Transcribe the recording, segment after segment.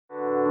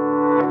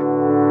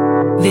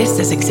This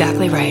is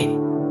exactly right.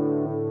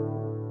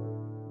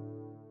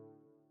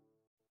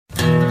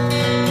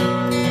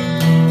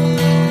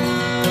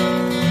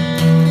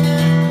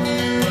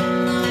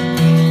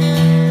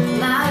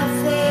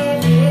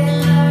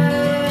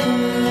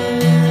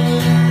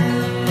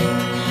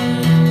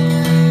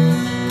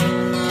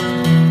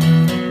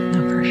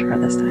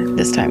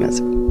 This time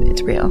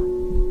it's real.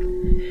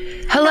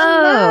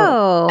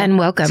 Hello. And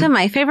welcome to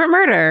My Favorite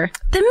Murder,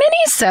 the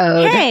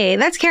Minisode. Hey,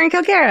 that's Karen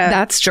Kilgara.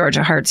 That's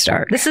Georgia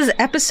Hardstark. This is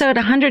episode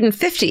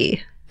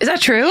 150. Is that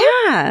true?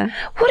 Yeah.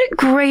 What a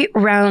great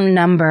round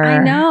number.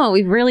 I know.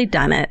 We've really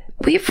done it.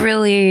 We've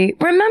really...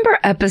 Remember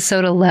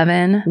episode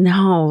 11?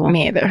 No.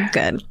 Me either.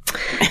 Good.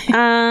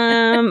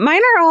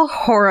 Mine are all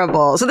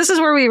horrible. So this is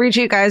where we read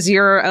you guys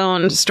your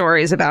own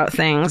stories about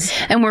things.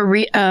 And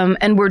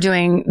we're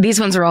doing... These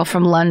ones are all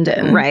from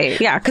London.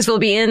 Right. Yeah, because we'll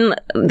be in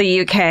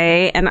the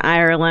UK and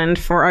Ireland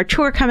for our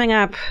tour coming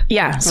up.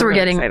 Yeah. So we're really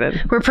getting...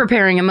 excited. We're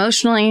preparing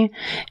emotionally,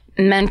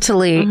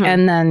 mentally,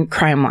 and then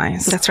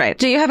crime-wise. That's right.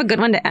 Do you have a good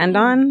one to end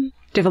on? Do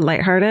you have a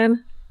lighthearted?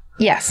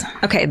 Yes.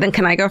 Okay, then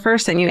can I go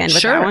first and you end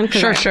with that one?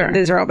 Sure.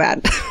 These are all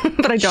bad.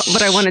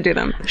 But I want to do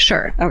them.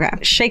 Sure. Okay.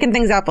 Shaking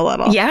things up a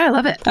little. Yeah, I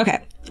love it. Okay.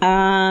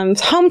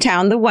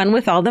 Hometown, the one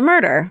with all the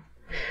murder.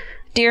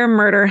 Dear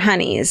Murder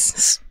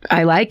Honeys.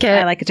 I like it.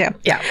 I like it too.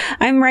 Yeah.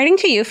 I'm writing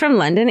to you from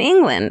London,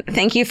 England.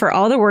 Thank you for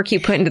all the work you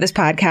put into this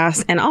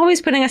podcast and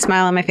always putting a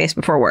smile on my face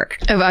before work.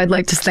 I'd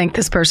like to thank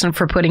this person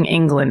for putting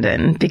England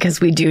in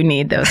because we do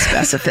need those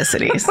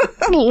specificities.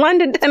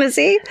 London,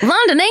 Tennessee.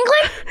 London,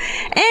 England?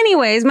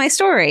 Anyways, my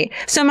story.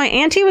 So my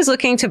auntie was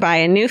looking to buy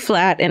a new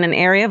flat in an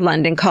area of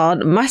London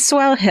called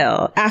Muswell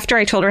Hill after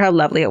I told her how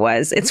lovely it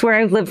was. It's where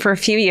I've lived for a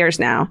few years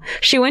now.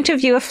 She went to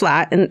view a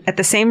flat at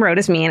the same road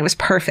as me and it was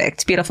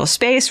perfect. Beautiful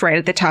space right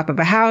at the top of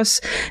a house.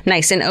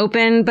 Nice and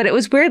open, but it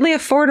was weirdly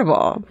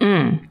affordable.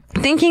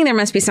 Thinking there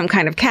must be some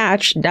kind of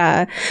catch,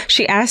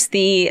 she asked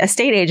the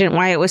estate agent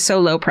why it was so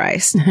low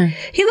priced.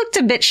 He looked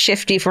a bit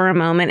shifty for a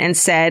moment and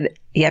said,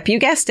 "Yep, you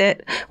guessed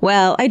it.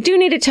 Well, I do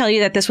need to tell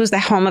you that this was the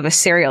home of a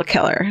serial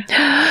killer."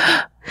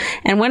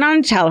 And went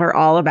on to tell her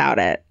all about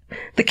it.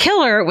 The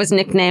killer was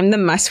nicknamed the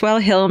Muswell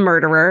Hill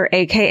Murderer,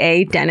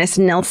 a.k.a. Dennis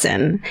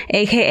Nilsen,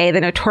 a.k.a.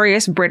 the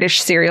notorious British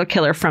serial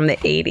killer from the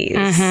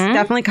 80s.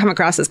 Definitely come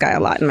across this guy a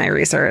lot in my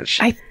research.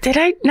 Did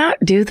I not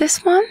do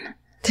this one?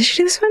 Did she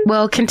do this one?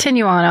 Well,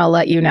 continue on. I'll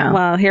let you know.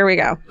 Well, here we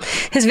go.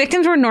 His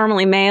victims were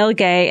normally male,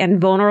 gay, and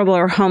vulnerable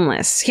or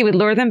homeless. He would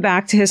lure them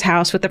back to his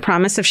house with the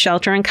promise of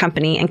shelter and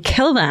company and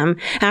kill them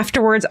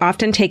afterwards,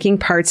 often taking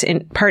part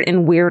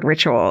in weird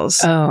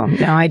rituals. Oh,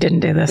 no, I didn't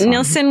do this one.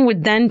 Nilsen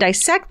would then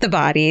dissect the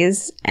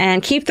bodies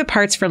and keep the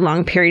parts for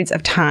long periods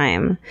of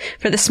time.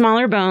 For the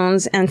smaller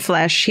bones and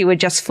flesh, he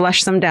would just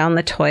flush them down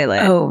the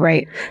toilet. Oh,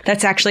 right.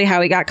 That's actually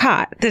how he got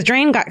caught. The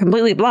drain got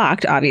completely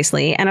blocked,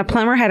 obviously, and a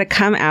plumber had to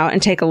come out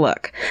and take a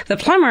look. The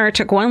plumber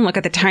took one look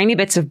at the tiny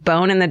bits of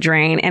bone in the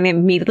drain and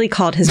immediately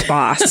called his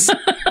boss.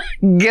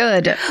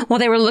 Good. While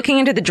they were looking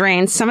into the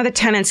drain, some of the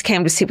tenants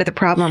came to see what the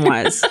problem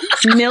was.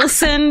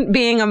 Nilsen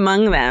being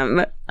among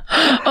them.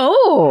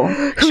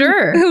 Oh,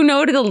 sure. Who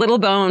noted the little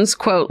bones,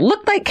 quote,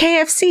 looked like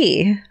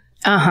KFC.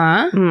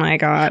 Uh-huh. Oh, my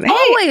God.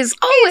 Always.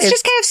 It's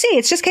just KFC.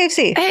 It's just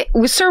KFC. Hey,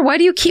 sir, why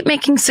do you keep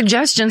making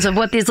suggestions of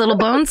what these little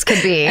bones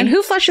could be? And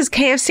who flushes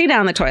KFC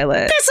down the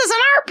toilet? This is an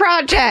art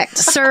project.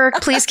 Sir,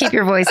 please keep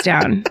your voice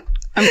down.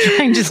 I'm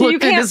trying to look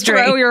through this drain.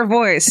 You can't throw your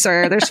voice,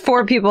 sir. There's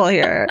 4 people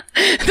here.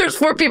 There's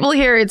 4 people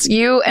here. It's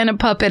you and a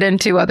puppet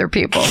and 2 other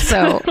people.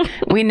 So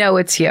we know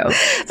it's you.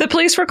 The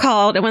police were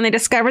called, and when they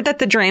discovered that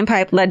the drain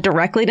pipe led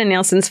directly to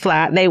Nilsen's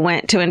flat, they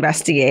went to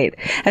investigate.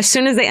 As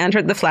soon as they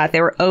entered the flat,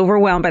 they were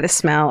overwhelmed by the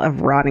smell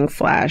of rotting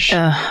flesh.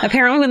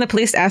 Apparently, when the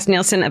police asked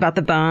Nilsen about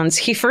the bones,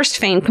 he first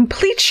feigned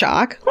complete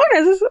shock. What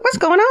is this? What's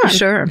going on?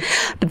 Sure.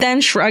 But then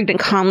shrugged and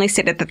calmly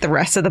stated that the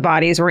rest of the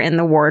bodies were in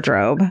the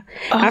wardrobe.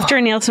 After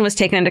Nilsen was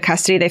taken into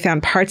custody, they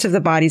found parts of the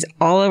bodies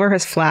all over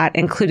his flat,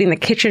 including the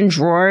kitchen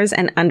drawers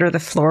and under the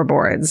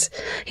floorboards.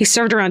 He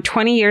served around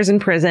 20 years in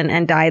prison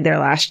and died there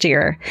last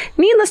year.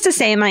 Needless to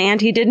say, my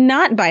auntie did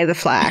not buy the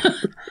flat.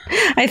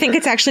 I think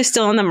it's actually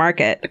still on the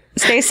market.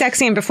 Stay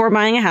sexy, and before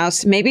buying a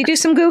house, maybe do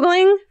some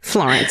Googling.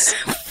 Florence.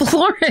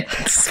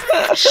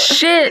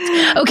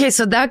 Shit. Okay,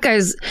 so that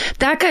guy's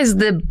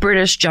the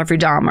British Jeffrey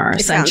Dahmer,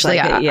 essentially.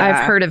 Like it,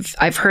 yeah.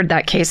 I've heard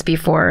that case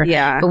before.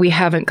 Yeah. But we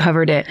haven't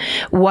covered it.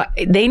 What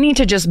they need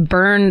to just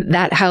burn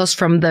that house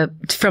from the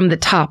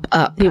top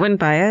up. You wouldn't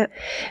buy it?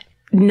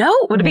 No.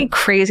 Would it be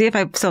crazy if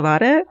I still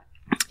bought it?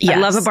 Yes. I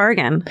love a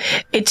bargain.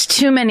 It's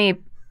too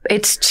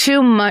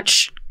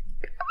much.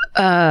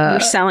 You're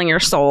selling your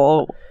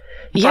soul.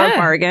 Yeah.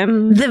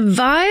 Bargain. The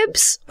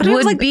vibes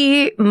would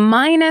be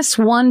minus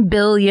 1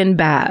 billion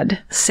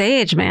bad.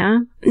 Sage,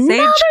 man. Sage.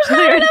 No, there's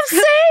not enough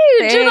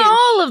sage in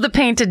all of the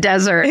painted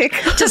desert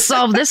to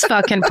solve this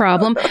fucking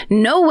problem.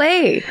 No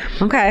way.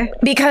 Okay.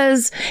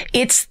 Because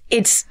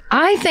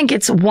I think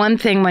it's one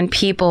thing when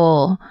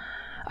people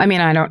I mean,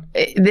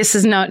 this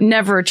is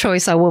never a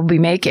choice I will be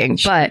making,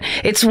 but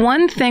it's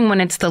one thing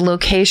when it's the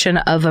location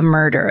of a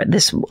murder,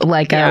 this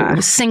like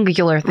a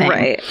singular thing.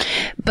 Right.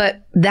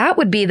 But that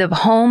would be the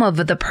home of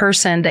the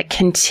person that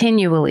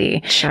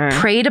continually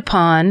preyed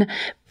upon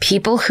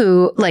people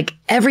who, like,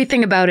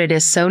 everything about it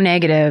is so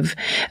negative,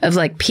 of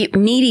like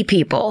needy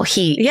people.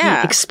 He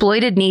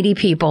exploited needy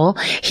people.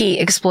 He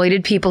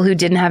exploited people who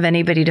didn't have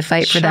anybody to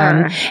fight for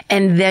them.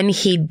 And then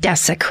he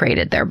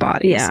desecrated their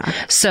bodies. Yeah.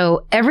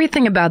 So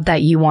everything about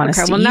that you want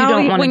to see. Well, you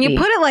don't want to when you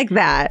put it like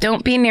that.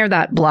 Don't be near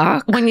that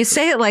block. When you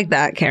say it like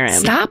that, Karen.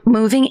 Stop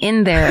moving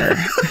in there.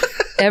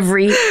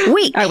 Every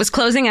week. I was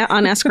closing out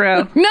on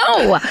escrow.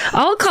 No,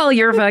 I'll call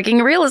your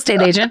fucking real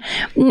estate agent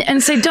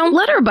and say, don't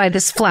let her buy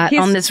this flat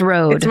on this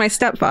road. It's my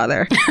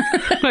stepfather,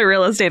 my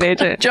real estate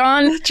agent.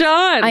 John,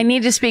 I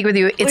need to speak with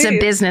you. It's a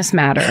business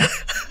matter.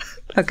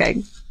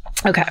 Okay.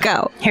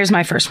 Go. Here's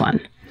my first one.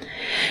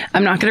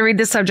 I'm not going to read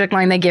the subject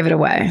line. They give it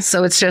away.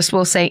 So it's just,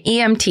 we'll say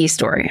EMT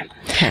story.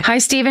 Okay. Hi,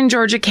 Stephen,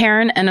 Georgia,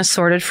 Karen, and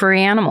assorted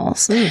furry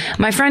animals.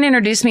 My friend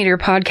introduced me to your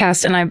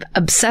podcast, and I've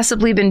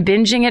obsessively been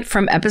binging it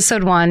from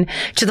episode 1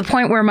 to the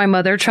point where my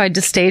mother tried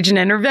to stage an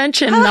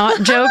intervention.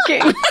 Not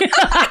joking.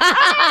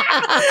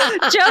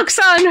 Joke's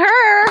on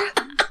her.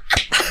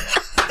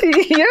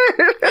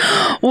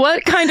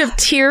 What kind of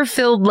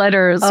tear-filled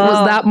letters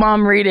was that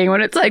mom reading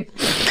when it's like,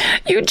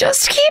 you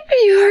just keep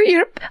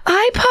your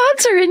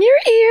iPods are in your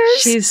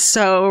ears? She's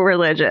so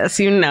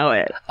religious. You know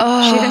it.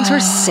 She thinks we're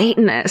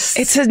Satanists.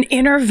 It's an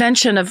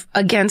intervention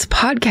against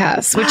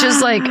podcasts, which is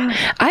like,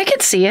 I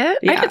could see it.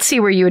 Yeah. I could see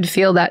where you would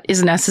feel that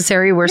is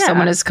necessary, where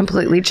someone is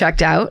completely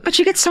checked out. But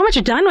you get so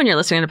much done when you're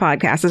listening to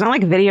podcasts. It's not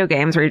like video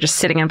games where you're just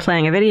sitting and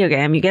playing a video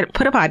game. You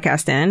put a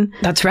podcast in.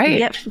 That's right. You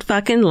get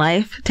fucking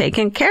life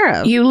taken care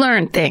of. You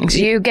learn things.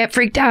 You get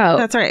freaked out.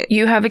 That's right.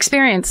 You have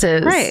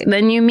experiences. Right.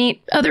 Then you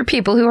meet other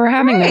people who are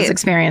having those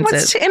experiences.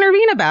 What's to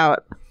intervene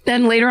about?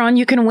 Then later on,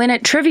 you can win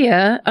at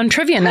trivia on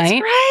trivia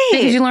night. Right.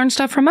 Because you learn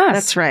stuff from us.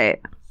 That's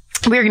right.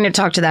 We're going to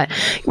talk to that.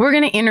 We're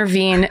going to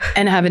intervene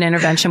and have an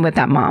intervention with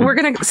that mom. We're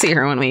going to see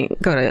her when we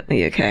go to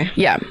the UK.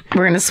 Yeah.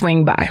 We're going to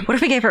swing by. What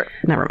if we gave her...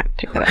 Never mind.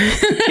 Take that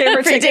out. Gave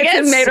her tickets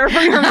and made her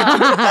from her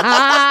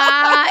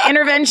mom.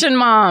 Intervention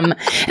mom.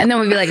 And then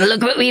we'd be like,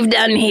 look what we've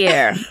done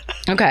here.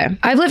 Okay.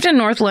 I've lived in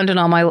North London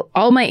all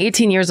my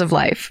 18 years of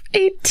life.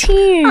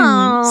 18.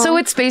 Aww. So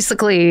it's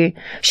basically,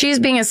 she's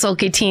being a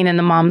sulky teen and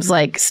the mom's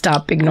like,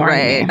 stop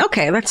ignoring me.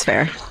 Okay, that's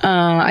fair.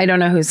 I don't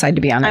know whose side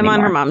to be on anymore. I'm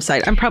on her mom's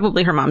side. I'm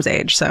probably her mom's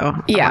age, so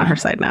I'm on her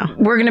side now.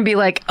 We're going to be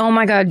like, oh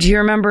my God, do you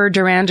remember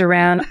Duran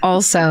Duran?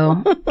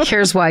 Also,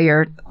 here's why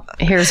your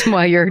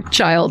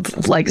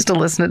child likes to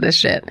listen to this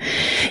shit.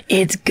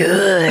 It's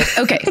good.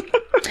 Okay.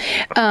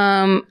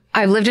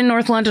 I've lived in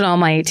North London all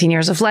my 18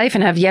 years of life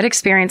and have yet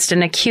experienced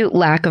an acute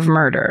lack of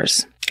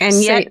murders.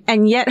 And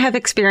yet have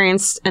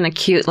experienced an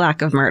acute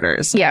lack of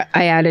murders. Yeah,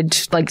 I added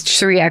like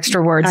 3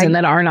 extra words in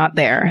that are not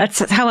there. That's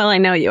how well I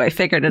know you. I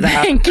figured it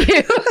out. Thank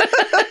you.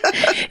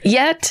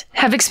 Yet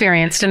have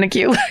experienced an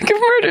acute lack of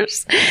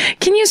murders.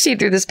 Can you see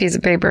through this piece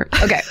of paper?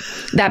 Okay.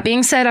 That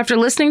being said, after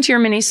listening to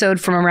your minisode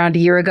from around a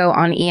year ago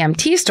on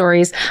EMT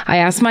stories, I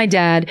asked my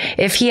dad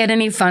if he had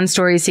any fun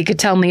stories he could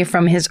tell me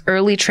from his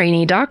early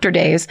trainee doctor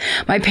days.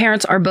 My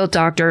parents are both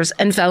doctors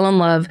and fell in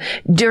love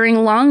during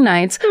long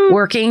nights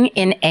working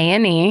in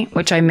A&E,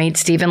 which I made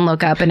Stephen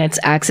look up, and it's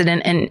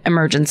accident and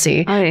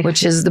emergency,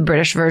 which is the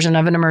British version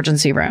of an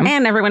emergency room.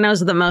 And everyone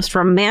knows the most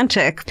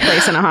romantic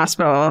place in a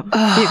hospital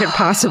you could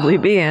possibly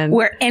be in.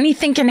 Where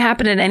anything can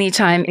happen at any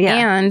time.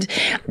 Yeah. And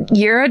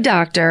you're a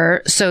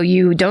doctor, so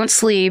you don't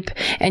sleep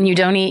and you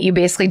don't eat. You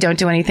basically don't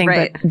do anything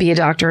but be a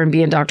doctor and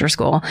be in doctor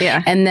school.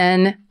 Yeah. And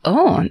then,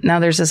 now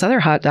there's this other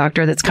hot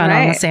doctor that's kind of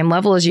on the same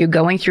level as you,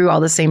 going through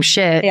all the same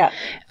shit. Yeah.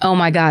 Oh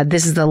my God,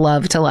 this is the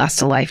love to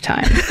last a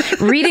lifetime.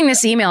 Reading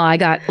this email, I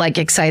got like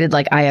excited,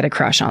 like I had a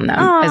crush on them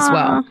as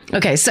well.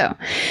 Okay, so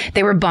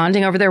they were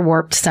bonding over their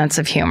warped sense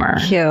of humor.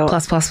 Cute.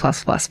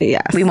 Plus.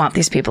 Yes. We want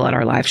these people at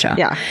our live show.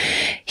 Yeah.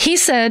 He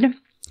said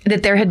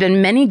that there had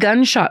been many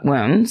gunshot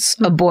wounds.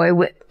 A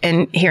boy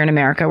and here in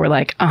America, we're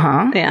like,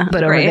 yeah.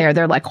 But over there,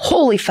 they're like,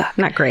 holy fuck.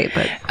 Not great,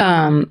 but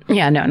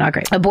yeah, no, not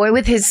great. A boy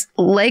with his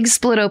legs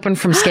split open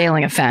from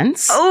scaling a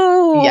fence.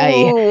 Oh,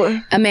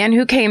 yay! A man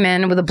who came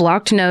in with a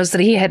blocked nose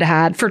that he had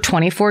had for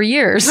 24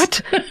 years.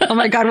 What? Oh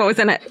my God, what was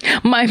in it?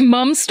 My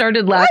mom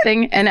started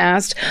laughing and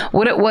asked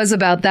what it was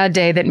about that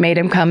day that made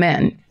him come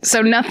in.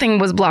 So nothing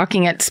was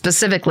blocking it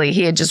specifically.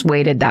 He had just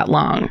waited that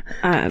long.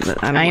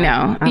 I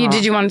know.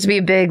 Did you want it to be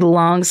a big,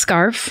 long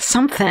scarf?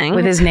 Something.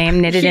 With his name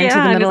knitted into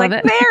the middle of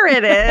it? There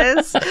it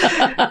is.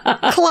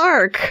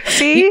 Clark.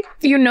 See?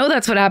 You know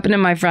that's what happened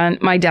to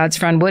my dad's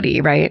friend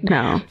Woody, right?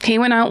 No. He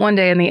went out one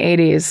day in the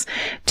 80s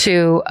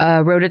to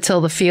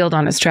rototill the field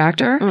on his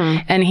tractor.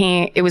 And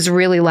it was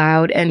really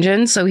loud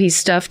engine. So he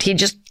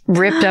just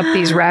ripped up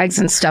these rags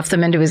and stuffed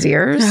them into his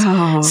ears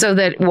so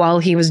that while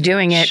he was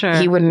doing it,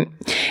 he wouldn't,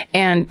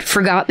 and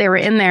forgot they were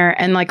in there.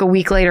 And like a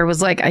week later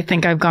was like, I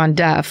think I've gone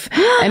deaf,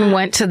 and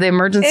went to the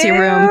emergency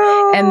room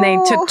And they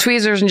took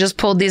tweezers and just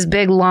pulled these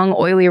big, long,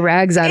 oily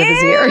rags out of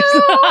his ears.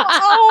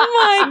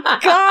 Oh my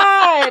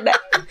God.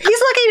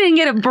 He's lucky he didn't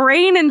get a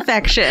brain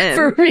infection.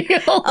 For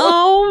real.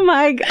 Oh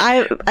my.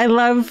 I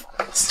love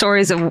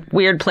stories of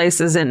weird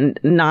places and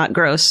not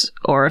gross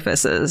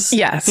orifices.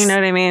 Yes. You know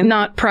what I mean?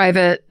 Not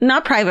private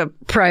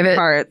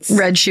parts.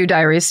 Red Shoe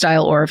Diary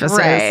style orifices,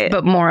 Right.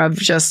 but more of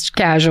just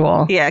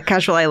casual. Yeah,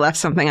 casual. I left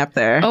something up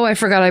there. Oh, I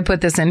forgot I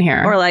put this in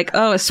here. Or like,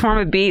 oh, a swarm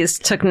of bees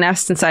took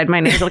nests inside my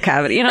nasal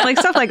cavity. You know, like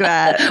stuff like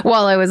that.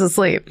 While I was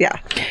asleep. Yeah.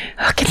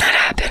 How can that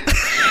happen?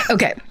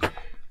 Okay.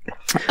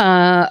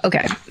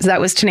 Okay. So that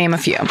was to name a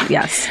few.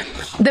 Yes.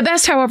 The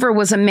best, however,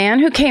 was a man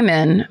who came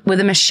in with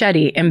a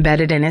machete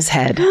embedded in his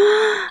head.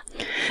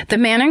 The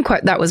man in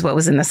that was what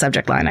was in the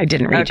subject line. I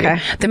didn't read you.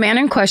 The man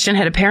in question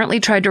had apparently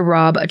tried to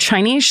rob a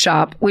Chinese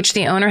shop, which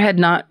the owner had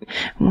not,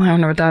 well, I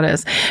don't know what that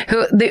is,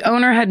 who the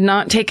owner had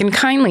not taken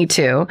kindly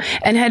to,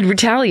 and had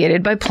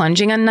retaliated by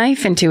plunging a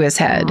knife into his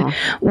head. Oh.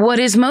 What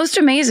is most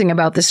amazing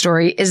about the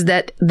story is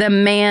that the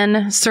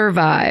man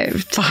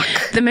survived.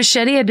 Fuck. The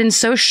machete had been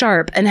so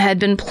sharp and had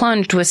been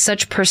plunged with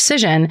such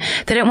precision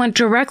that it went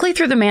directly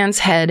through the man's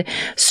head,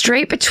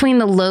 straight between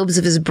the lobes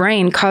of his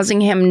brain,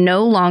 causing him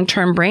no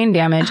long-term brain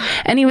damage.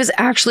 And he was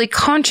actually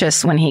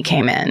conscious when he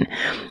came in.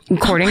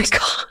 According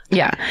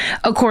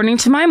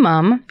to my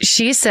mom,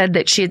 she said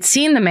that she had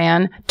seen the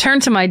man turn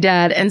to my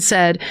dad and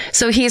said,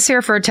 "So he's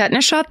here for a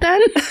tetanus shot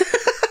then?"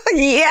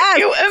 Yeah.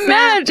 You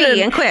imagine.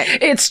 And quick.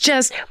 It's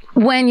just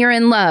when you're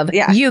in love,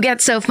 you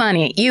get so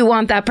funny. You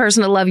want that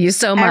person to love you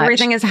so much.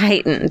 Everything is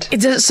heightened.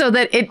 It's just so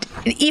that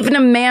even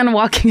a man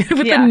walking in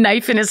with a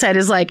knife in his head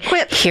is like,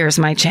 here's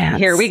my chance.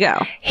 Here we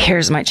go.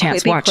 Here's my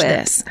chance. Watch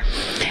this.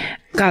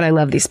 God, I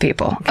love these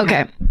people.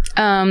 Okay.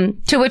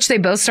 To which they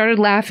both started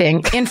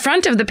laughing in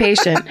front of the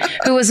patient,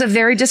 who was a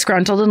very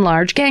disgruntled and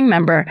large gang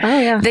member. Oh,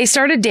 yeah. They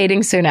started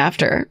dating soon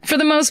after. For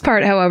the most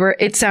part, however,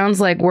 it sounds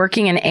like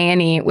working in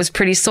A&E was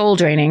pretty soul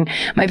draining.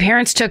 My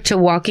parents took to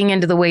walking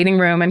into the waiting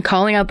room and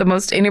calling out the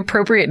most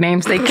inappropriate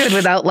names they could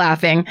without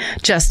laughing,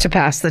 just to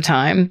pass the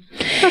time.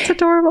 That's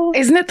adorable.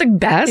 Isn't it the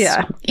best?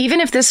 Yeah. Even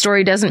if this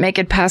story doesn't make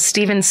it past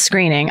Steven's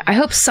screening, I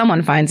hope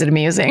someone finds it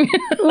amusing.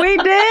 We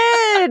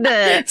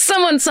did.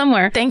 Someone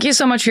somewhere. Thank you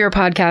so much for your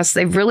podcasts.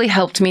 They've really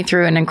helped me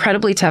through an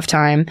incredibly tough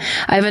time.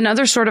 I have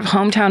another sort of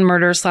hometown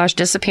murder /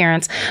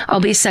 disappearance I'll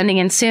be sending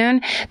in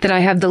soon that I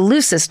have the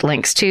loosest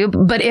links to.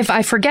 But if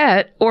I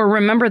forget or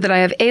remember that I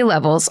have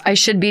A-levels, I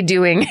should be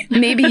doing.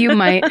 Maybe you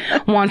might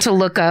want to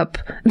look up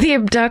The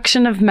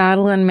Abduction of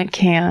Madeleine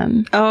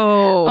McCann.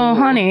 Oh,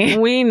 honey.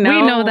 We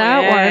know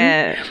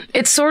that one.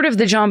 It's sort of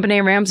the John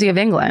Benet Ramsey of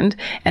England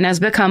and has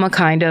become a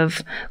kind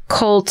of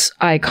cult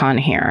icon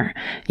here.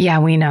 Yeah,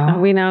 we know.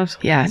 We know.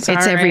 Yeah, it's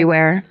everywhere.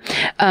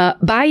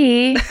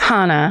 Bye,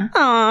 Hannah.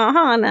 Aw,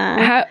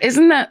 Hannah.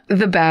 Isn't that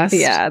the best?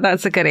 Yeah,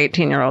 that's a good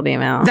 18-year-old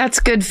email.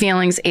 That's good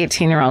feelings,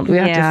 18-year-old. We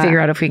have to figure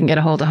out if we can get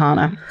a hold of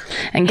Hannah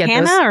and get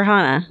Hannah or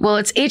Hannah? Well,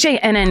 it's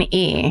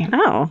Hanne.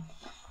 Oh.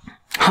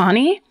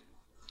 Hani?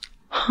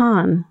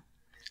 Han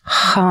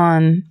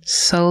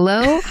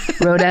Solo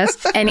wrote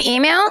us an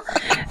email.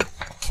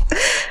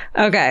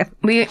 Okay.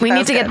 We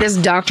need to get this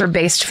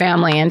doctor-based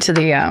family into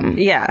the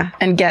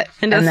and get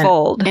into the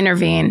fold.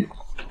 Intervene.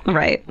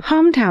 Right.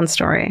 Hometown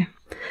story.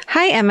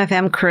 Hi,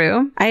 MFM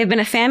crew. I have been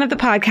a fan of the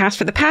podcast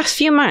for the past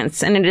few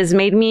months, and it has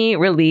made me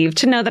relieved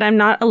to know that I'm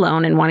not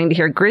alone in wanting to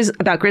hear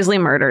about grisly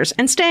murders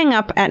and staying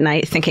up at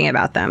night thinking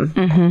about them.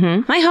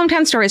 Mm-hmm. My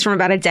hometown story is from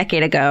about a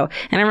decade ago,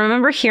 and I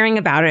remember hearing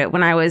about it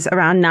when I was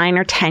around 9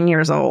 or 10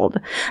 years old.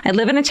 I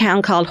live in a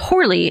town called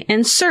Horley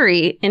in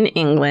Surrey in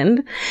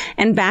England,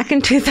 and back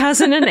in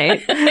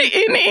 2008...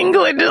 in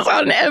England is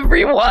on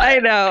everyone. I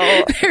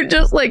know. They're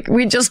just like,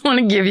 we just want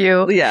to give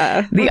you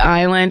the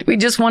island. We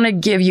just want to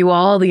give you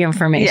all the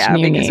information. Yeah,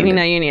 because we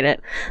know you need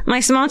it. My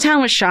small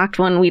town was shocked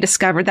when we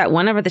discovered that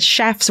one of the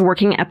chefs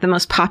working at the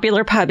most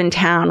popular pub in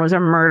town was a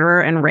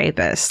murderer and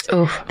rapist.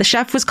 Oof. The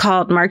chef was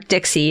called Mark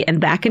Dixie, and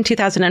back in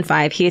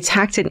 2005, he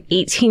attacked an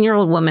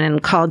 18-year-old woman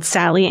called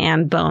Sally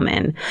Ann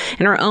Bowman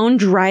in her own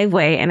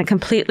driveway in a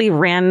completely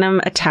random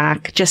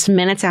attack just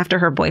minutes after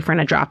her boyfriend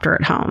had dropped her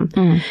at home.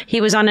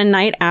 He was on a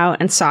night out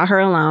and saw her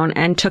alone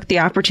and took the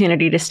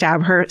opportunity to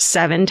stab her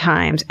 7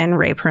 times and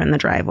rape her in the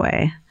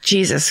driveway.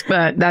 Jesus,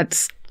 but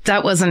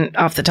that wasn't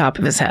off the top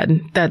of his head.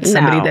 That's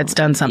somebody that's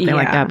done something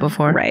like that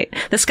before. Right.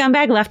 The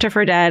scumbag left her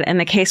for dead, and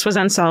the case was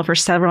unsolved for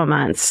several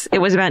months. It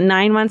was about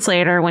 9 months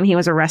later when he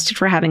was arrested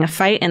for having a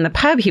fight in the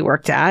pub he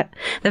worked at.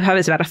 The pub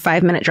is about a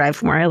 5-minute drive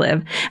from where I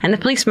live. And the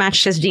police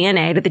matched his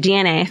DNA to the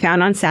DNA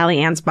found on Sally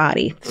Ann's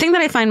body. The thing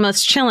that I find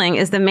most chilling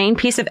is the main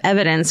piece of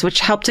evidence which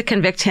helped to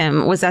convict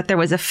him was that there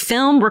was a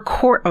film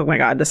oh my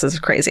God, this is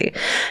crazy.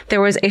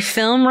 There was a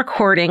film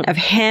recording of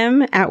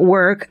him at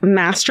work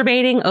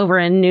masturbating over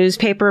a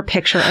newspaper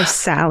picture of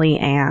Sally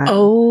Ann.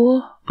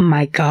 Oh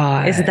my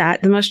God. Is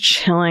that the most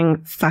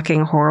chilling,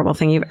 fucking horrible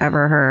thing you've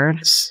ever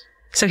heard?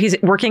 So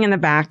he's working in the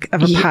back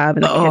of a pub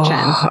in the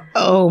kitchen.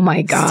 Oh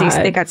my God.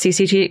 They got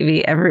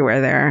CCTV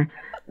everywhere there.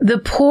 The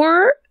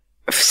poor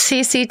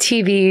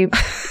CCTV,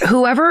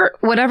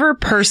 whatever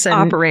person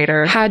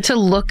operator had to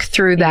look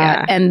through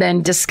that and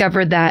then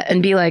discovered that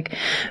and be like,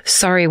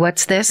 sorry,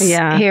 what's this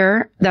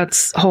here?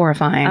 That's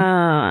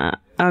horrifying.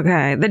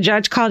 Okay. The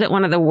judge called it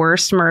one of the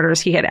worst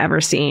murders he had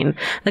ever seen.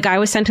 The guy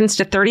was sentenced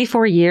to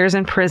 34 years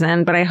in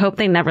prison, but I hope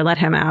they never let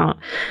him out.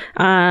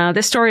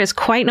 This story is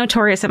quite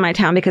notorious in my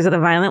town because of the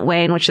violent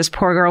way in which this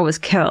poor girl was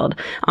killed.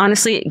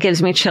 Honestly, it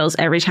gives me chills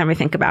every time I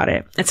think about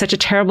it. It's such a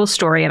terrible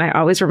story, and I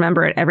always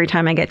remember it every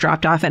time I get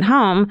dropped off at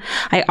home.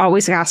 I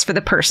always ask for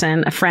the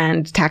person, a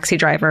friend, taxi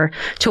driver,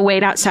 to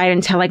wait outside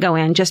until I go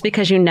in, just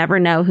because you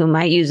never know who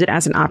might use it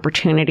as an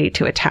opportunity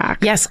to attack.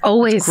 Yes,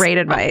 always. That's great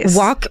advice.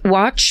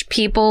 Watch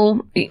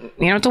people. You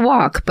don't have to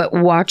walk, but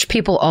watch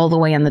people all the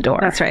way in the door.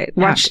 That's right.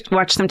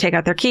 Watch them take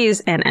out their keys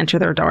and enter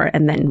their door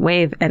and then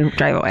wave and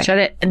drive away. Shut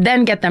it. And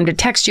then get them to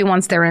text you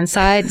once they're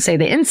inside. Say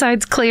the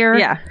inside's clear.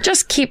 Yeah.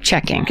 Just keep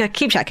checking.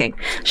 Keep checking.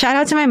 Shout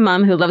out to my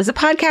mom who loves the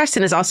podcast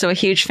and is also a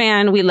huge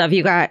fan. We love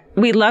you guys.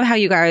 We love how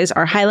you guys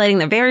are highlighting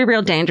the very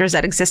real dangers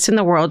that exist in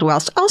the world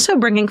whilst also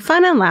bringing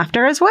fun and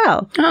laughter as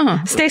well.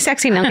 Oh. Stay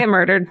sexy, don't get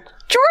murdered.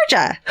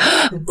 Georgia.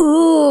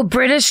 Ooh,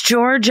 British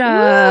Georgia.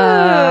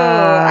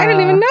 Ooh, I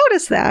didn't even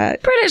notice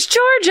that. British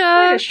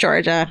Georgia. British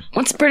Georgia.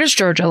 What's British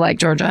Georgia like,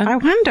 Georgia? I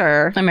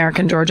wonder.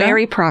 American Georgia?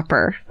 Very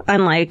proper,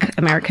 unlike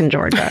American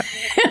Georgia.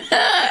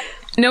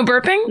 No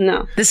burping?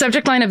 No. The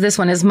subject line of this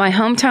one is My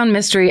Hometown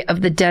Mystery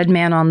of the Dead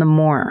Man on the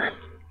Moor.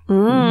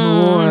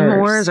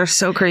 Moors are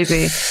so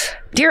crazy.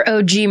 Dear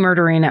OG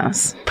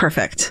Murderinos.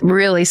 Perfect.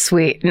 Really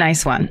sweet.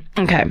 Nice one.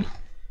 Okay.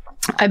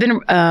 I've been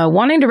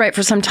wanting to write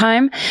for some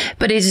time,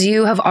 but as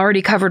you have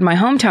already covered my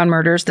hometown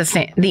murders,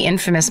 the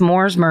infamous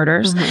Moors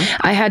murders,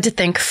 I had to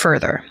think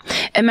further.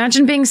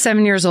 Imagine being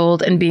 7 years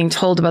old and being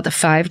told about the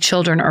 5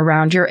 children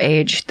around your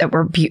age that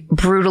were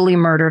brutally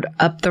murdered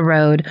up the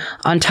road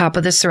on top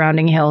of the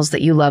surrounding hills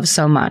that you love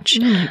so much.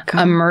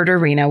 A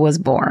murderina was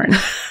born.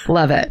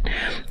 Love it.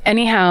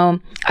 Anyhow,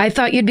 I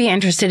thought you'd be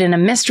interested in a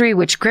mystery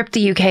which gripped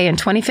the UK in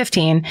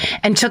 2015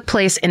 and took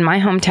place in my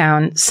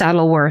hometown,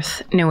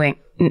 Saddleworth, New England.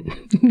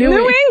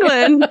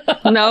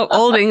 No,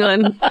 Old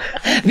England.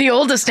 The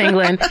oldest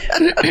England.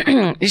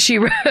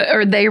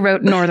 They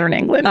wrote Northern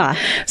England.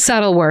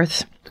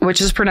 Saddleworth, which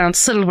is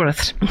pronounced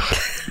Siddleworth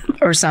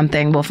or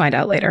something. We'll find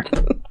out later.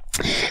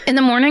 In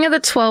the morning of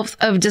the 12th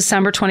of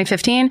December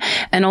 2015,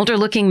 an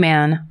older-looking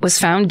man was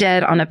found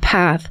dead on a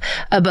path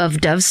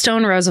above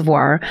Dovestone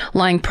Reservoir,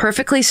 lying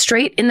perfectly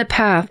straight in the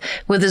path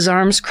with his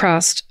arms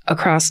across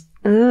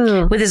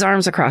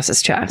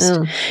his chest.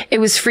 Ooh. It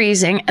was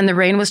freezing and the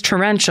rain was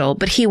torrential,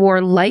 but he wore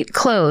light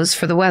clothes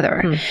for the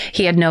weather.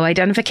 He had no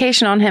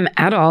identification on him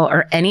at all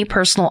or any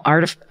personal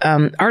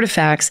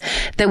artifacts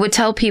that would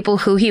tell people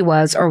who he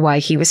was or why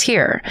he was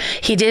here.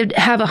 He did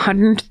have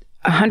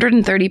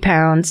 130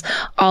 pounds,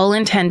 all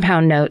in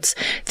 10-pound notes,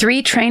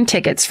 3 train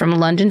tickets from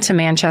London to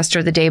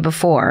Manchester the day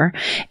before,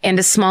 and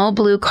a small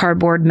blue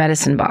cardboard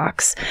medicine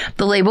box.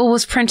 The label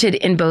was printed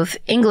in both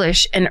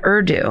English and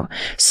Urdu,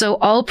 so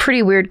all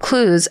pretty weird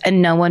clues,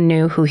 and no one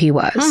knew who he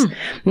was.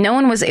 No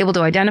one was able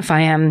to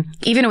identify him.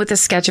 Even with a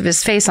sketch of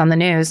his face on the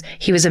news,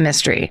 he was a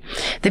mystery.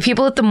 The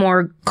people at the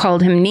morgue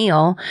called him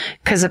Neil,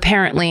 because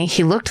apparently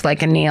he looked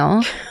like a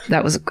Neil.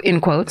 That was in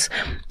quotes.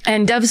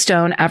 And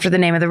Dovestone after the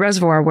name of the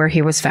reservoir where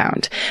he was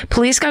found.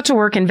 Police got to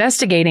work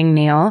investigating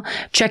Neil,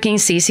 checking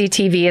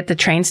CCTV at the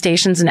train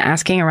stations and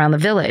asking around the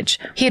village.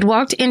 He had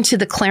walked into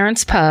the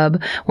Clarence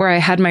pub where I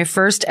had my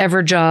first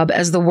ever job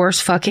as the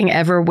worst fucking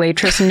ever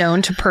waitress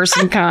known to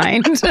person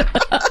kind.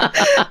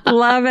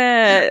 Love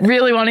it.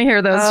 Really want to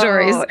hear those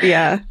stories.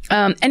 Yeah.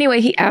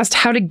 Anyway, he asked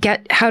how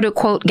to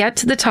quote, get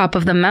to the top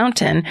of the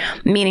mountain,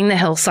 meaning the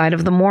hillside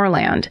of the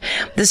moorland.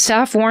 The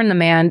staff warned the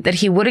man that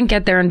he wouldn't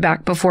get there and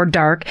back before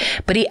dark,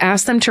 but he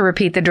asked them to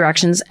repeat the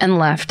directions and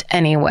left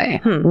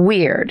anyway.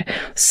 Weird.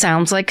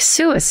 Sounds like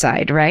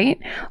suicide, right?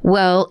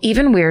 Well,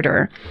 even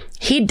weirder.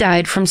 He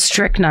died from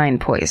strychnine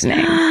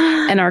poisoning,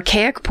 an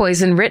archaic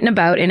poison written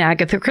about in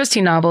Agatha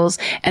Christie novels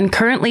and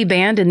currently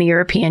banned in the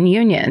European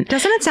Union.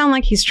 Doesn't it sound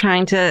like he's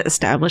trying to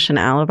establish an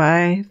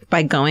alibi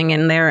by going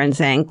in there and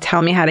saying,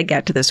 tell me how to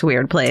get to this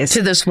weird place?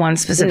 To this one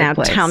specific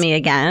place. Now tell me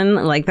again.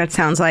 Like, that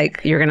sounds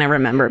like you're going to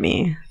remember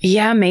me.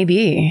 Yeah,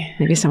 maybe.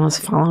 Maybe someone's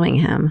following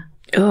him.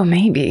 Oh,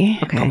 maybe.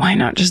 Okay. But why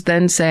not just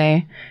then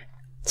say...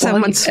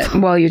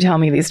 While you tell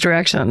me these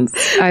directions,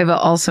 I have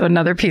also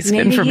another piece of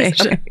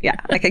information. Okay. Yeah,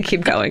 I could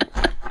keep going.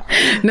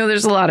 No,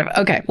 there's a lot of...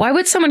 Okay. Why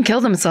would someone kill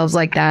themselves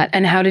like that?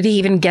 And how did he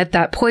even get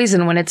that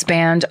poison when it's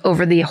banned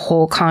over the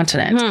whole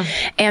continent?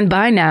 And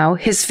by now,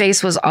 his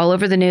face was all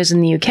over the news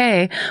in the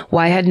UK.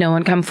 Why had no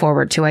one come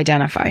forward to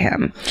identify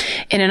him?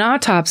 In an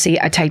autopsy,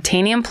 a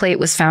titanium plate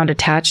was found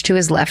attached to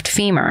his left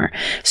femur.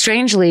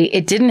 Strangely,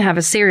 it didn't have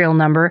a serial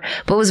number,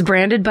 but was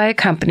branded by a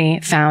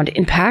company found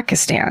in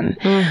Pakistan.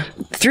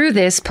 Through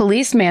this,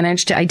 police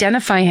managed to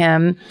identify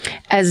him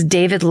as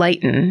David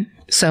Leighton.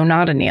 so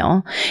not a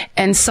Neil,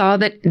 and saw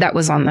that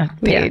was on the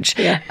page,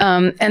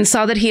 and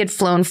saw that he had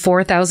flown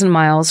 4,000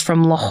 miles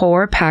from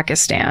Lahore,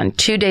 Pakistan,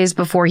 2 days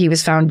before he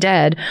was found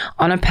dead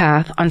on a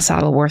path on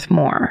Saddleworth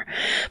Moor.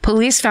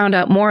 Police found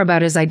out more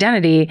about his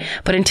identity,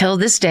 but until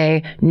this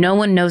day, no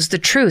one knows the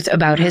truth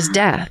about his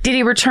death. Did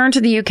he return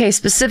to the UK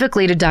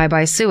specifically to die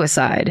by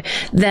suicide?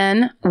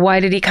 Then, why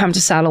did he come to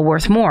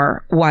Saddleworth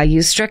Moor? Why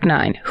use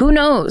strychnine? Who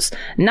knows?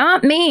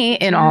 Not me,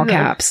 in all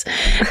caps.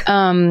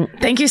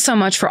 Thank you so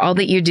much for all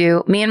that you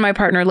do. Me and my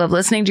partner love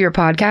listening to your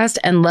podcast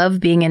and love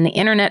being in the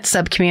internet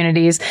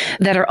sub-communities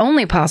that are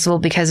only possible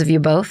because of you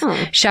both.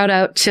 Shout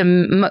out to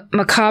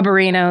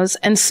Macabarinos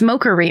and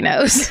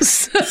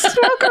Smokerinos.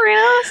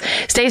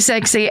 Smokerinos. Stay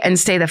sexy and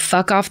stay the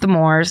fuck off the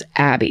moors,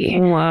 Abby.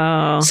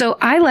 Wow. So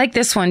I like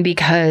this one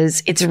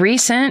because it's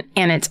recent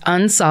and it's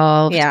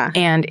unsolved. Yeah.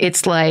 And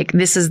it's like,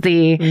 this is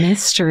the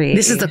mystery.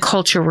 This is the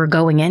culture we're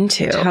going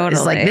into. Totally.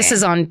 It's like, this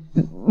is on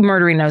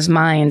Murderinos'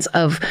 minds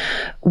of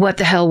what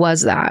the hell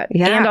was that?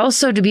 Yeah. And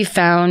also to be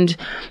found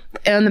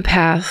on the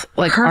path,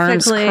 like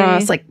perfectly. Arms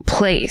crossed, like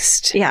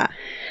placed. Yeah.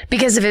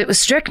 Because if it was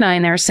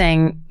strychnine, they're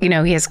saying, he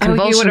has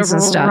convulsions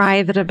and stuff. You would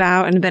have writhed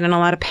about and been in a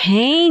lot of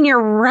pain.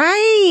 You're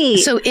right.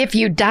 So if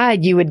you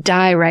died, you would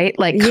die, right?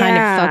 Like kind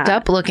of fucked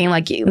up looking,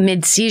 like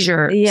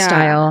mid-seizure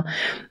style.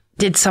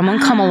 Did someone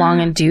come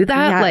along and do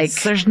that? Yes,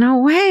 like, there's no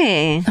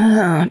way.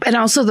 And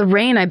also the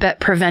rain, I bet,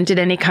 prevented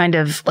any kind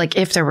of, like,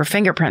 if there were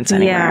fingerprints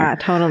anywhere. Yeah,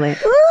 totally.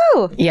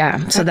 Ooh.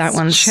 Yeah, so that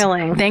one's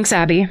chilling. Thanks,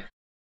 Abby.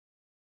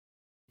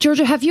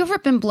 Georgia, have you ever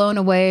been blown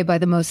away by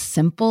the most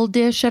simple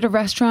dish at a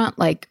restaurant,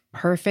 like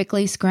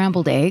perfectly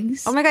scrambled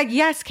eggs? Oh my God,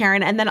 yes,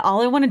 Karen. And then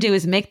all I want to do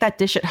is make that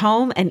dish at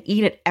home and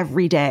eat it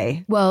every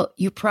day. Well,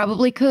 you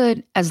probably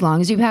could, as long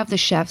as you have the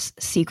chef's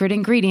secret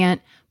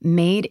ingredient,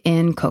 Made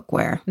in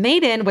Cookware.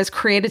 Made in was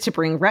created to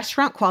bring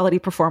restaurant quality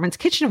performance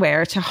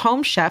kitchenware to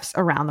home chefs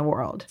around the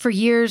world. For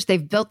years,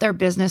 they've built their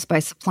business by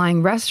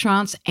supplying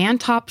restaurants and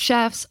top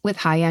chefs with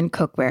high-end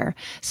cookware.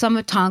 Some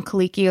of Tom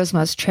Colicchio's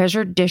most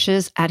treasured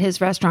dishes at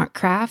his restaurant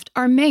Craft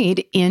are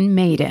made in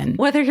Made in.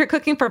 Whether you're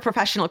cooking for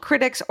professional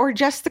critics or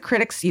just the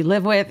critics you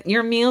live with,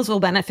 your meals will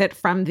benefit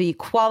from the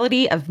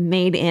quality of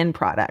Made in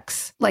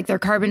products. Like their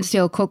carbon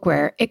steel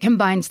cookware, it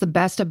combines the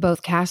best of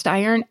both cast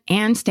iron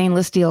and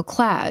stainless steel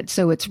clad,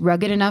 so it's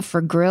rugged enough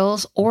for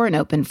grills or an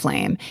open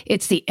flame.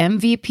 It's the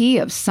MVP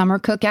of summer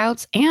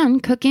cookouts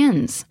and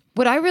cook-ins.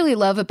 What I really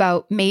love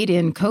about Made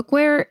in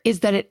Cookware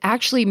is that it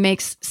actually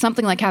makes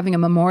something like having a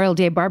Memorial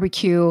Day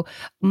barbecue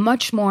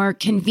much more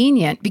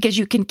convenient because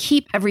you can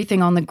keep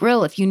everything on the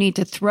grill. If you need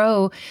to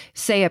throw,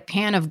 say, a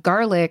pan of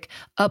garlic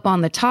up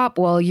on the top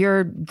while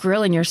you're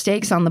grilling your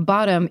steaks on the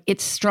bottom,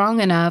 it's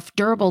strong enough,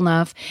 durable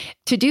enough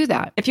to do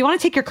that. If you want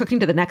to take your cooking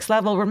to the next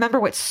level, remember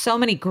what so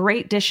many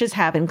great dishes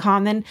have in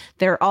common.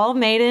 They're all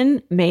made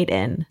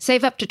in.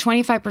 Save up to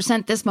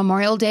 25% this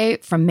Memorial Day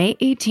from May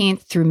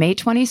 18th through May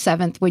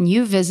 27th when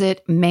you visit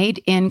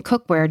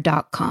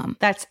madeincookware.com.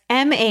 That's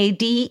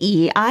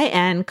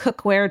MADEIN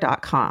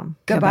cookware.com.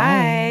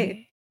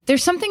 Goodbye.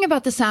 There's something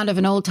about the sound of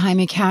an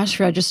old-timey cash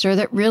register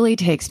that really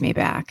takes me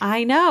back.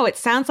 I know. It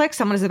sounds like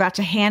someone is about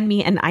to hand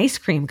me an ice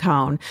cream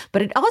cone,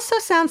 but it also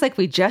sounds like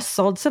we just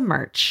sold some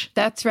merch.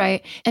 That's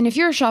right. And if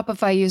you're a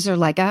Shopify user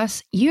like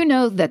us, you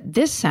know that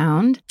this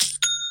sound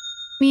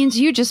means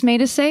you just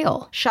made a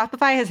sale.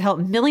 Shopify has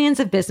helped millions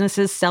of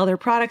businesses sell their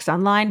products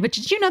online, but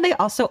did you know they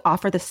also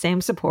offer the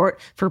same support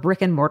for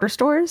brick and mortar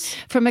stores?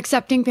 From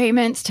accepting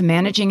payments to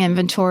managing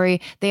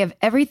inventory, they have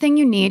everything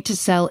you need to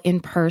sell in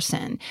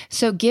person.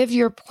 So give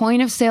your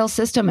point of sale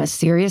system a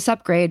serious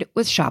upgrade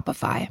with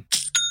Shopify.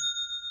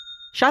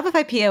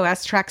 Shopify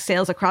POS tracks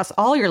sales across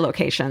all your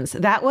locations.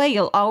 That way,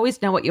 you'll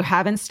always know what you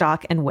have in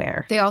stock and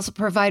where. They also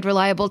provide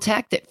reliable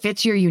tech that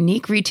fits your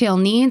unique retail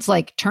needs,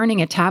 like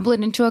turning a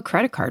tablet into a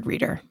credit card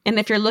reader. And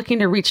if you're looking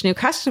to reach new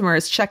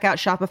customers, check out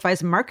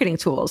Shopify's marketing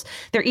tools.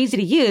 They're easy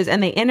to use,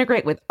 and they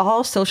integrate with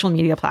all social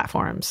media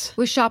platforms.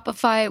 With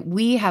Shopify,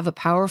 we have a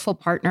powerful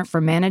partner for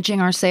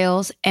managing our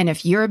sales. And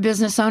if you're a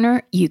business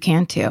owner, you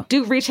can too.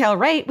 Do retail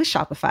right with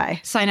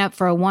Shopify. Sign up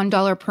for a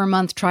 $1 per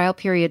month trial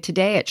period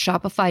today at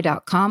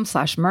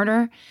shopify.com/murder.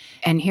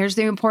 And here's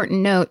the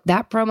important note,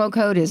 that promo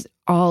code is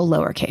all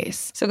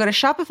lowercase. So go to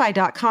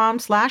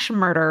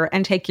shopify.com/murder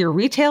and take your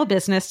retail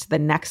business to the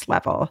next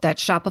level.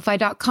 That's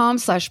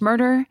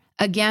shopify.com/murder.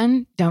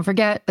 Again, don't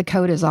forget the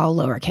code is all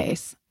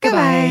lowercase.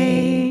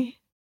 Goodbye.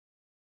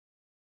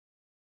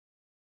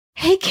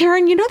 Hey,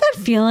 Karen, you know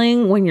that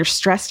feeling when you're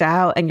stressed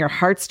out and your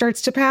heart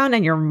starts to pound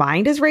and your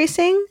mind is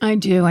racing? I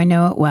do. I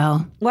know it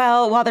well.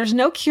 Well, while there's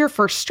no cure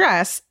for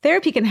stress,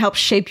 therapy can help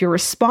shape your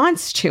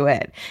response to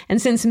it.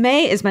 And since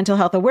May is Mental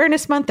Health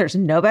Awareness Month, there's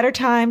no better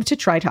time to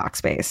try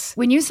Talkspace.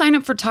 When you sign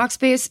up for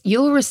Talkspace,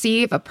 you'll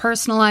receive a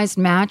personalized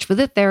match with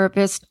a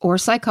therapist or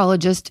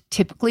psychologist,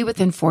 typically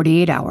within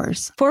 48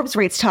 hours. Forbes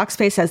rates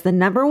Talkspace as the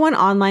 #1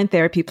 online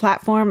therapy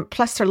platform,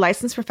 plus their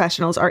licensed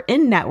professionals are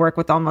in network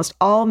with almost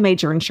all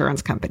major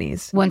insurance companies.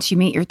 Once you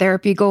meet your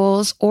therapy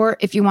goals, or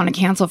if you want to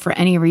cancel for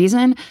any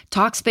reason,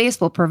 Talkspace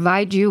will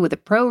provide you with a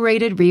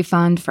prorated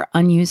refund for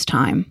unused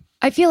time.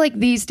 I feel like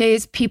these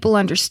days people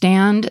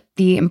understand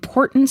the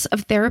importance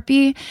of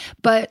therapy,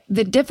 but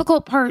the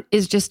difficult part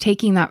is just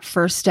taking that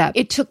first step.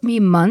 It took me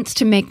months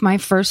to make my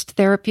first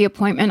therapy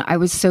appointment. I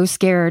was so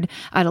scared.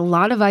 I had a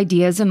lot of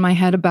ideas in my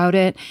head about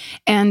it.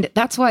 And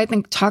that's why I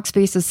think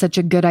Talkspace is such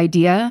a good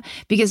idea,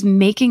 because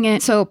making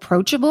it so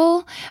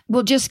approachable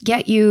will just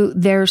get you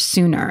there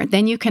sooner.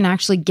 Then you can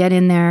actually get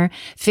in there,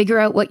 figure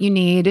out what you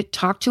need,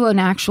 talk to an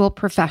actual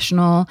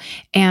professional,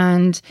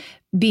 and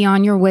be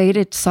on your way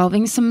to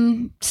solving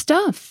some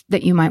stuff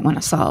that you might want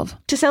to solve.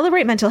 To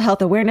celebrate Mental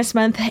Health Awareness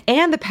Month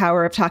and the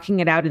power of talking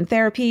it out in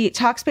therapy,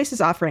 Talkspace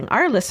is offering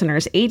our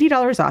listeners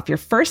 $80 off your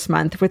first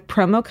month with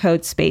promo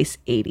code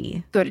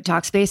SPACE80. Go to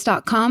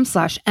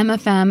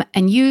Talkspace.com/MFM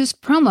and use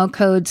promo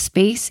code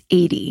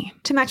SPACE80.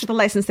 To match with a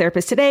licensed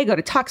therapist today, go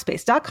to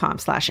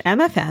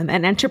Talkspace.com/MFM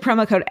and enter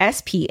promo code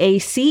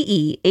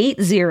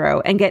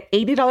SPACE80 and get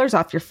 $80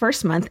 off your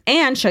first month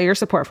and show your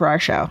support for our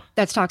show.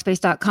 That's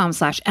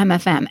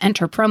Talkspace.com/MFM.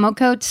 Enter promo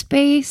code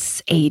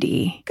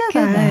SPACE80.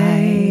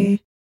 Goodbye.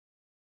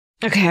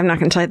 Okay, I'm not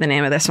going to tell you the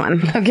name of this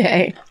one.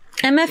 Okay.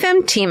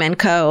 MFM Team &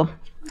 Co.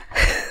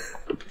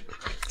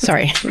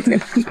 Sorry.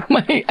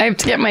 I have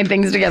to get my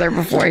things together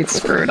before I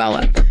screw it all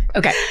up.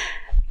 Okay.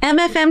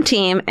 MFM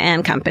Team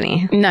 &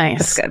 Company.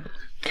 Nice. That's good.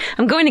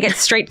 I'm going to get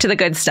straight to the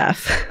good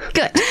stuff.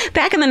 Good.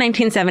 Back in the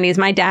 1970s,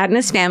 my dad and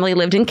his family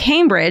lived in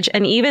Cambridge,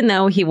 and even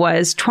though he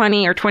was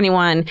 20 or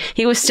 21,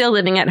 he was still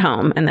living at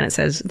home. And then it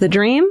says, the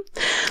dream?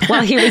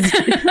 While he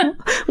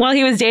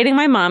was dating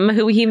my mom,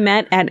 who he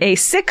met at a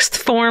sixth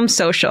form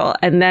social.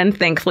 And then,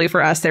 thankfully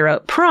for us, they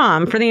wrote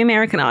prom for the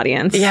American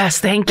audience. Yes,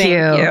 thank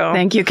you.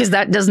 Thank you, because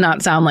that does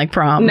not sound like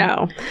prom.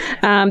 No.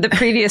 The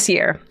previous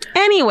year.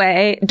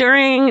 Anyway,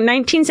 during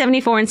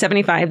 1974 and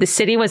 75, the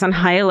city was on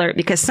high alert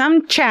because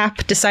some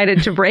chap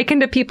decided to break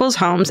into people's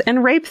homes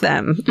and rape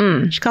them.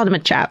 She called him a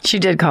chap. She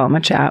did call him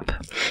a chap.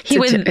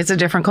 It's a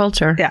different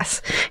culture.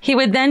 Yes. He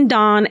would then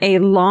don a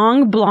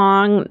long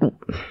blonde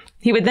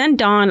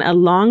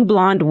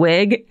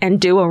wig and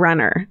do a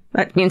runner.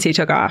 That means he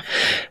took off.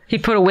 He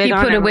put a wig on.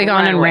 He put a wig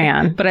on and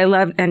ran. But I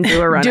love and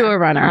do a runner. Do a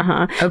runner.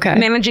 Uh-huh. Okay.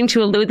 Managing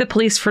to elude the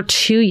police for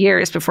 2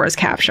 years before his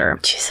capture.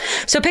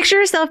 Jesus. So picture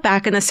yourself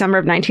back in the summer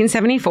of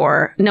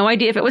 1974. No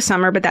idea if it was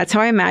summer, but that's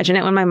how I imagine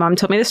it when my mom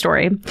told me the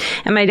story.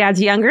 And my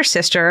dad's younger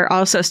sister,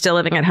 also still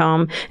living at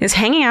home, is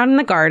hanging out in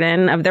the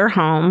garden of their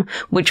home,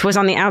 which was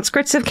on the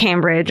outskirts of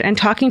Cambridge, and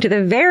talking to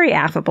the very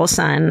affable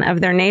son of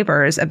their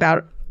neighbors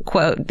about,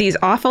 quote, these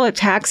awful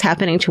attacks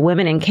happening to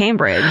women in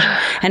Cambridge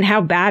and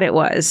how bad it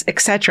was,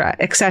 etc.,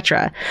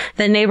 etc.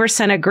 The neighbor's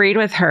son agreed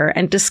with her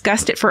and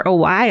discussed it for a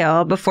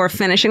while before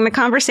finishing the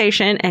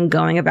conversation and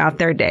going about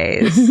their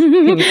days. Can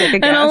you take a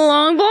guess? And a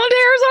long blonde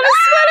hair is on his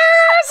sweater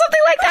or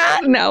something like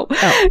that. No.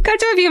 Oh. Cut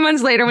to a few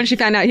months later when she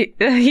found out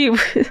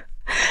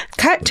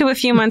Cut to a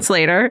few months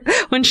later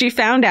when she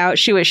found out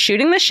she was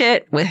shooting the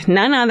shit with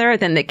none other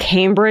than the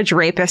Cambridge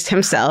rapist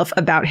himself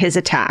about his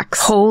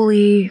attacks.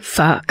 Holy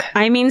fuck.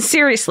 I mean,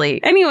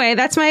 seriously. Anyway,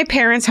 that's my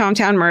parents'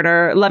 hometown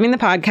murder. Loving the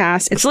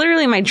podcast. It's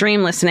literally my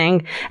dream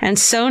listening, and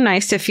so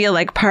nice to feel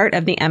like part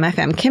of the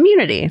MFM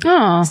community.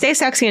 Oh. Stay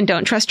sexy and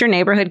don't trust your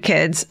neighborhood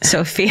kids,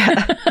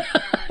 Sophia.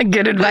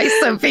 Good advice,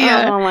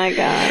 Sophia. Oh my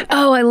God.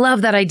 Oh, I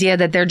love that idea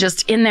that they're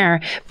just in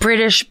their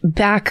British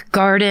back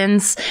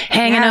gardens,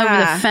 hanging over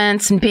the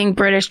fence and being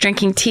British,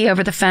 drinking tea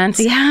over the fence.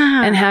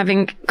 Yeah. And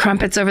having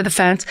crumpets over the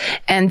fence,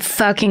 and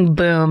fucking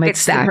boom,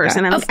 it's that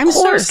person. guy. I'm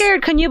so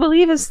scared. Can you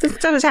believe this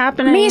stuff is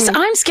happening? Me,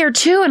 I'm scared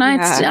too, and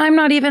I'm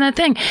not even a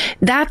thing.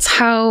 That's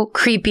how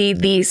creepy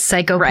these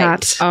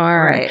psychopaths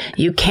are. Right.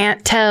 You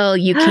can't tell.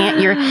 You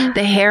can't.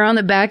 The hair on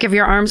the back of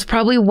your arms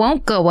probably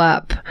won't go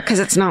up because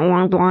it's not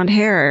long blonde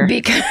hair.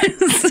 Because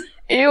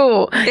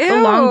ew,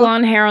 the long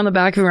blonde hair on the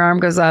back of your arm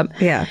goes up.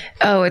 Yeah.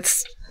 Oh,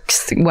 it's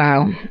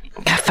wow.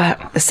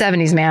 The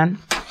 70s, man.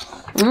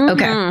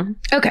 Mm-hmm.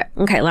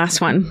 Okay.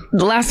 Last one.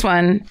 The last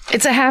one.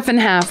 It's a half and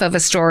half of a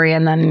story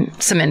and then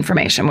some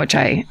information, which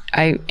I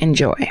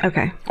enjoy.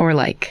 Okay. Or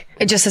like.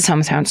 It just says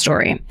hometown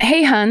story.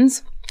 Hey,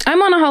 Huns.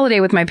 I'm on a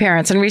holiday with my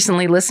parents and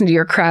recently listened to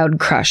your Crowd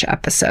Crush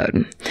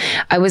episode.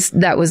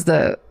 That was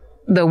the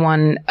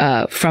one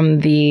from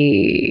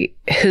the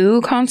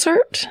Who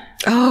concert.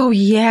 Oh,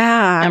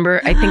 yeah.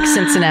 Remember, I think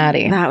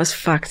Cincinnati. That was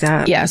fucked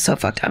up. Yeah, so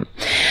fucked up.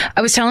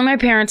 I was telling my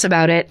parents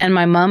about it, and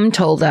my mom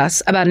told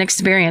us about an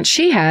experience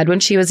she had when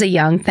she was a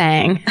young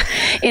thing.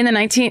 In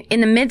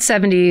the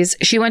mid-70s,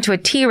 she went to a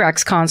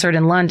T-Rex concert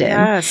in London.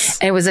 Yes.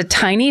 It was a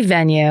tiny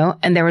venue,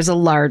 and there was a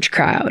large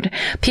crowd.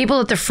 People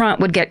at the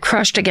front would get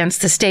crushed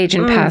against the stage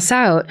and pass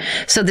out,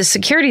 so the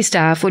security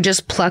staff would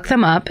just pluck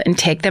them up and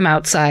take them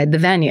outside the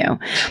venue.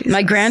 Jesus.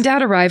 My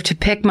granddad arrived to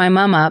pick my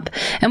mom up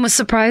and was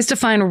surprised to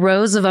find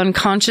rows of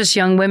unconscious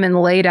young women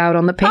laid out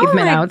on the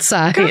pavement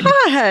outside.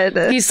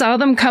 God. He saw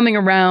them coming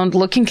around,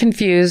 looking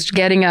confused,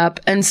 getting up,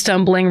 and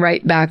stumbling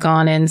right back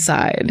on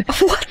inside.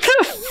 What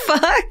the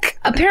fuck?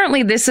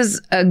 Apparently, this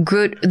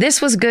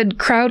was good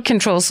crowd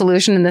control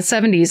solution in the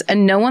 70s,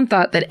 and no one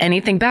thought that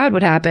anything bad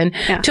would happen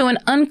to an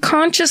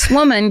unconscious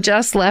woman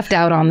just left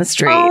out on the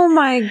street. Oh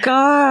my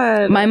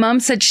God. My mom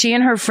said she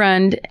and her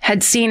friend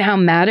had seen how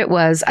mad it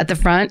was at the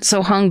front,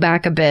 so hung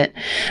back a bit,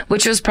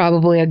 which was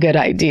probably a good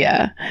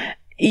idea.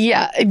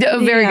 Yeah, a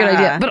very good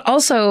idea. But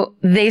also,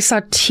 they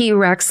saw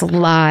T-Rex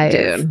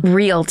live,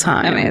 real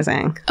time.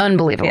 Amazing.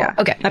 Unbelievable. Yeah.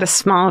 Okay. At a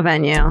small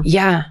venue.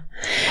 Yeah.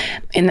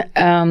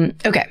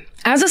 Okay.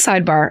 As a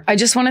sidebar, I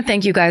just want to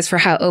thank you guys for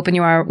how open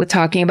you are with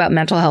talking about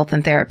mental health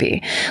and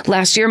therapy.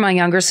 Last year, my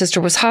younger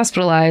sister was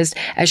hospitalized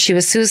as she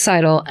was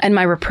suicidal, and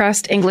my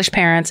repressed English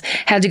parents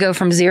had to go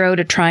from zero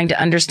to trying to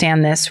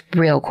understand this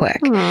real quick.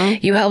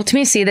 Aww. You helped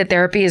me see that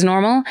therapy is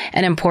normal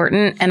and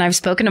important, and I've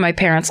spoken to my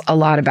parents a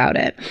lot about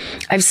it.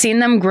 I've seen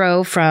them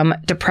grow from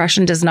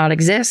depression does not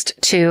exist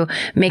to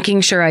making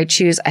sure I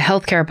choose a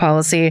healthcare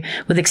policy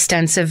with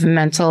extensive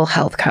mental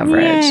health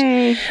coverage.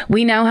 Yay.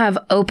 We now have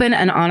open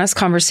and honest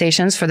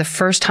conversations for the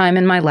first time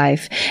in my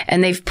life,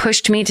 and they've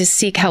pushed me to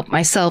seek help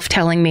myself,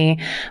 telling me,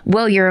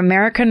 well, your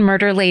American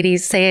murder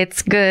ladies say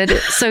it's good,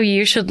 so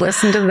you should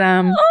listen to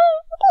them.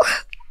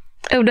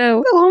 Oh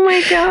no. Oh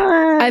my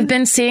God. I've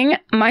been seeing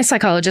my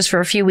psychologist for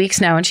a few weeks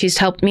now, and she's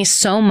helped me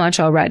so much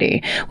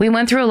already. We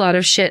went through a lot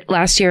of shit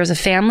last year as a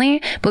family,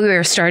 but we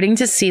are starting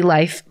to see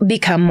life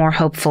become more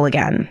hopeful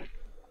again.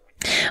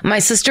 My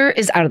sister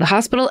is out of the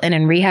hospital and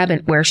in rehab,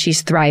 and where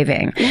she's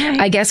thriving. Yay.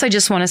 I guess I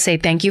just want to say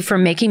thank you for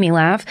making me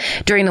laugh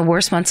during the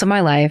worst months of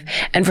my life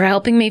and for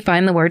helping me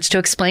find the words to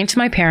explain to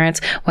my parents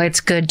why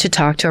it's good to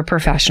talk to a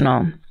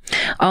professional.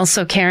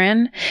 Also,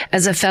 Karen,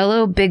 as a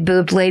fellow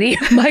big-boobed lady,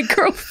 my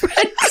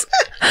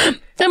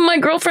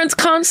girlfriends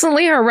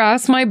constantly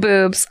harass my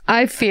boobs.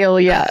 I feel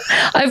ya.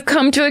 I've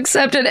come to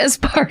accept it as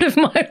part of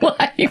my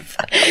life.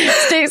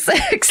 Stay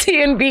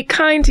sexy and be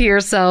kind to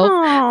yourself.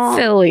 Aww.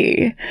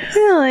 Philly.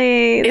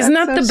 Isn't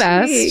that so the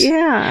best? Sweet.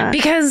 Yeah.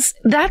 Because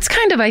that's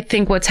kind of, I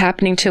think, what's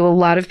happening to a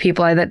lot of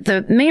people.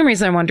 The main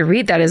reason I wanted to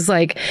read that is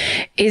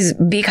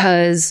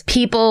because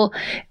people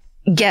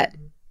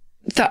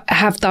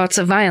have thoughts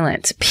of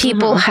violence.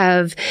 People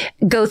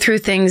go through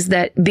things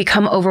that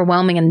become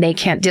overwhelming and they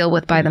can't deal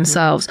with by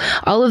themselves.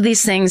 All of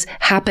these things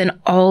happen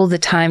all the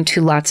time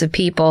to lots of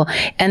people.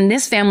 And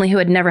this family, who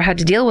had never had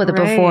to deal with it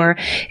before,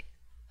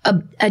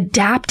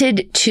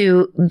 adapted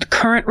to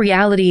current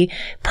reality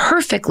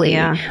perfectly,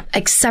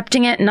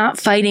 accepting it, not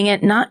fighting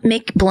it, not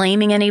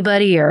blaming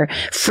anybody or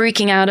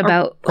freaking out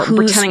about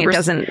who's pretending it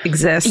doesn't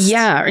exist.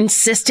 Yeah, or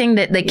insisting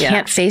that they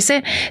can't face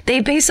it.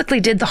 They basically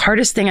did the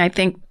hardest thing, I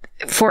think,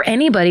 for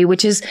anybody,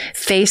 which is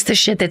face the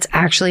shit that's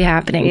actually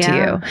happening to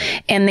you.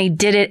 And they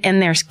did it, and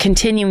they're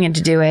continuing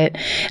to do it.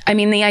 I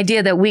mean, the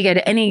idea that we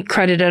get any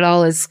credit at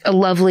all is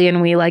lovely,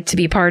 and we like to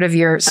be part of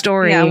your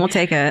story. Yeah, we'll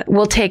take it.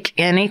 We'll take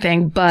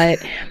anything,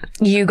 but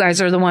you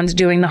guys are the ones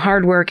doing the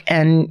hard work,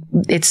 and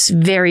it's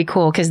very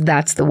cool because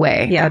that's the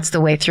way. Yeah. That's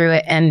the way through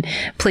it. And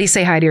please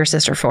say hi to your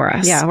sister for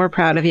us. Yeah, we're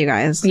proud of you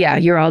guys. Yeah,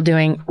 you're all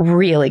doing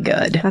really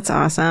good. That's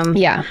awesome.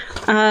 Yeah.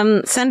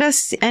 Send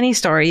us any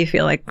story you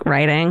feel like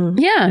writing.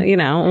 Yeah. You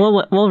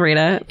know, we'll read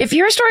it. If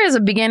your story has a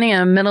beginning,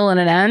 a middle, and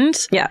an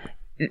end,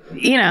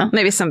 you know,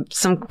 maybe some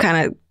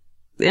kind of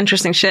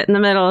interesting shit in the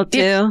middle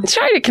too.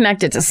 Try to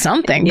connect it to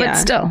something, but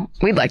still,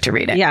 we'd like to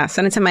read it. Yeah,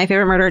 send it to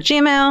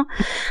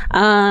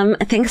myfavoritemurder@gmail.com.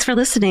 Thanks for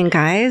listening,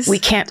 guys. We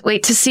can't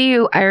wait to see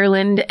you,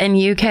 Ireland and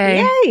UK.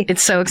 Yay!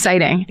 It's so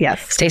exciting.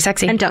 Yes. Stay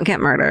sexy. And don't get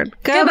murdered.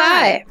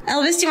 Goodbye.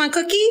 Elvis, do you want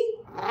a cookie?